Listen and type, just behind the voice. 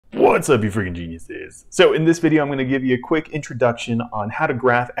What's up, you freaking geniuses? So in this video, I'm going to give you a quick introduction on how to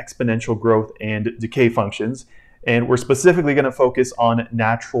graph exponential growth and decay functions. And we're specifically going to focus on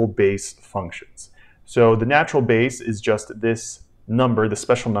natural base functions. So the natural base is just this number, the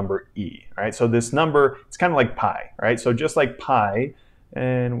special number e, right? So this number, it's kind of like pi, right? So just like pi,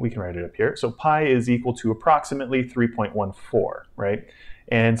 and we can write it up here. So pi is equal to approximately 3.14, right?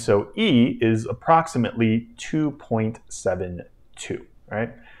 And so e is approximately 2.72, right?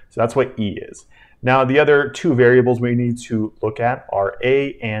 So that's what e is. Now the other two variables we need to look at are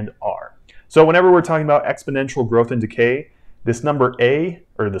a and r. So whenever we're talking about exponential growth and decay, this number a,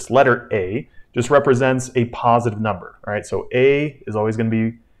 or this letter a, just represents a positive number, right? So a is always going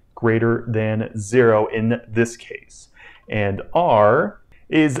to be greater than 0 in this case. And r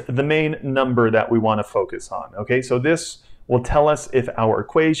is the main number that we want to focus on, okay? So this will tell us if our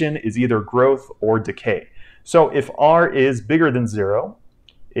equation is either growth or decay. So if r is bigger than 0,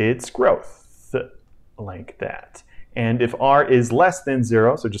 it's growth, like that. And if r is less than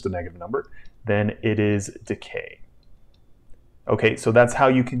 0, so just a negative number, then it is decay. Okay, so that's how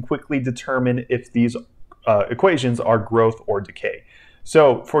you can quickly determine if these equations are growth or decay.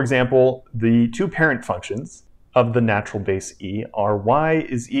 So, for example, the two parent functions of the natural base e are y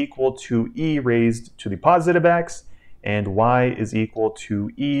is equal to e raised to the positive x, and y is equal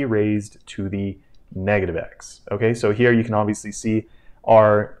to e raised to the negative x. Okay, so here you can obviously see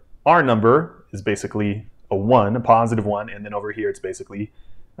our number is basically a 1, a positive 1, and then over here it's basically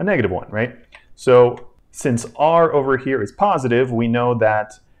a negative 1, right? So since r over here is positive, we know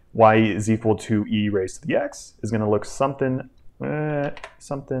that y is equal to e raised to the x is going to look something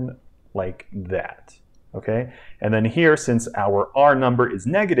like that, okay? And then here, since our r number is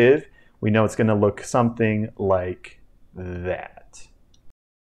negative, we know it's going to look something like that.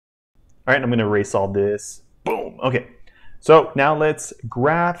 All right, I'm going to erase all this. Boom, okay. So now let's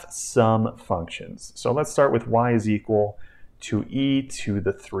graph some functions. So let's start with y is equal to e to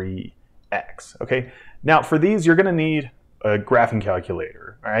the 3x, okay? Now for these, you're gonna need a graphing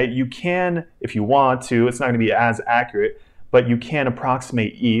calculator, all right? You can, if you want to, it's not gonna be as accurate, but you can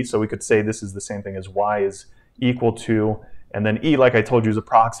approximate e. So we could say this is the same thing as y is equal to, and then e, like I told you, is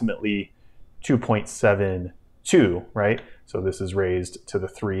approximately 2.72, right? So this is raised to the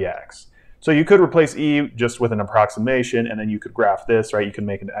 3x. So you could replace e just with an approximation, and then you could graph this, right? You can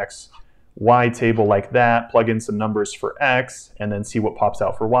make an x, y table like that, plug in some numbers for x, and then see what pops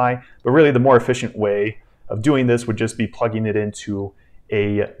out for y. But really the more efficient way of doing this would just be plugging it into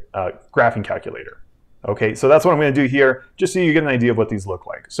a graphing calculator. Okay, so that's what I'm going to do here, just so you get an idea of what these look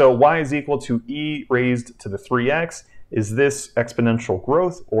like. So y is equal to e raised to the 3x. Is this exponential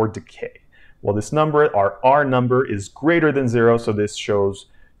growth or decay? Well, this number, our r number, is greater than 0, so this shows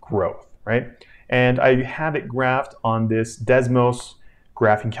growth, right? And I have it graphed on this Desmos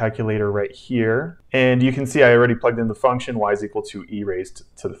graphing calculator right here. And you can see I already plugged in the function y is equal to e raised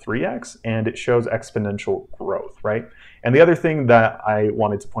to the 3x, and it shows exponential growth, right? And the other thing that I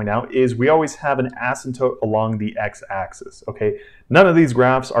wanted to point out is we always have an asymptote along the x-axis, okay? None of these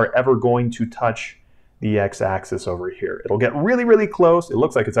graphs are ever going to touch the x-axis over here. It'll get really, really close. It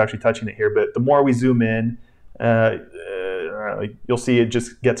looks like it's actually touching it here, but the more we zoom in, you'll see it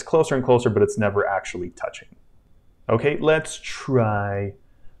just gets closer and closer, but it's never actually touching. Okay, let's try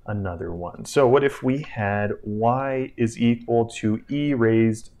another one. So what if we had y is equal to e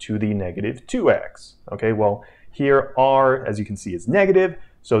raised to the negative 2x? Okay, well, here r, as you can see, is negative,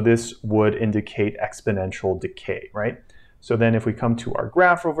 so this would indicate exponential decay, right? So then if we come to our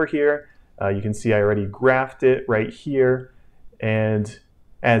graph over here, you can see I already graphed it right here, and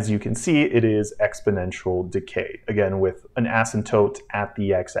as you can see, it is exponential decay, again with an asymptote at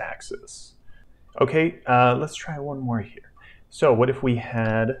the x-axis. Okay, let's try one more here. So what if we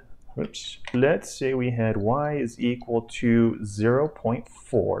had, let's say we had y is equal to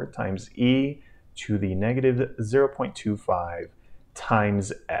 0.4 times e to the negative 0.25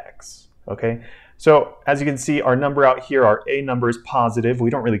 times x, okay? So as you can see, our number out here, our a number is positive. We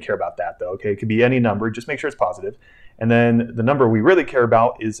don't really care about that though, okay? It could be any number, just make sure it's positive. And then the number we really care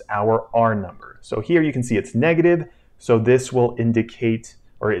about is our r number. So here you can see it's negative, so this will indicate,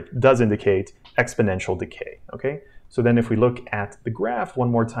 or it does indicate, exponential decay, okay? So then if we look at the graph one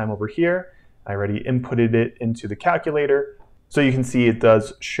more time over here, I already inputted it into the calculator, so you can see it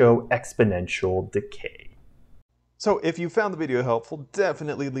does show exponential decay. So if you found the video helpful,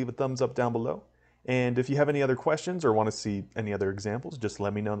 definitely leave a thumbs up down below. And if you have any other questions or want to see any other examples, just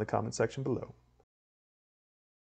let me know in the comment section below.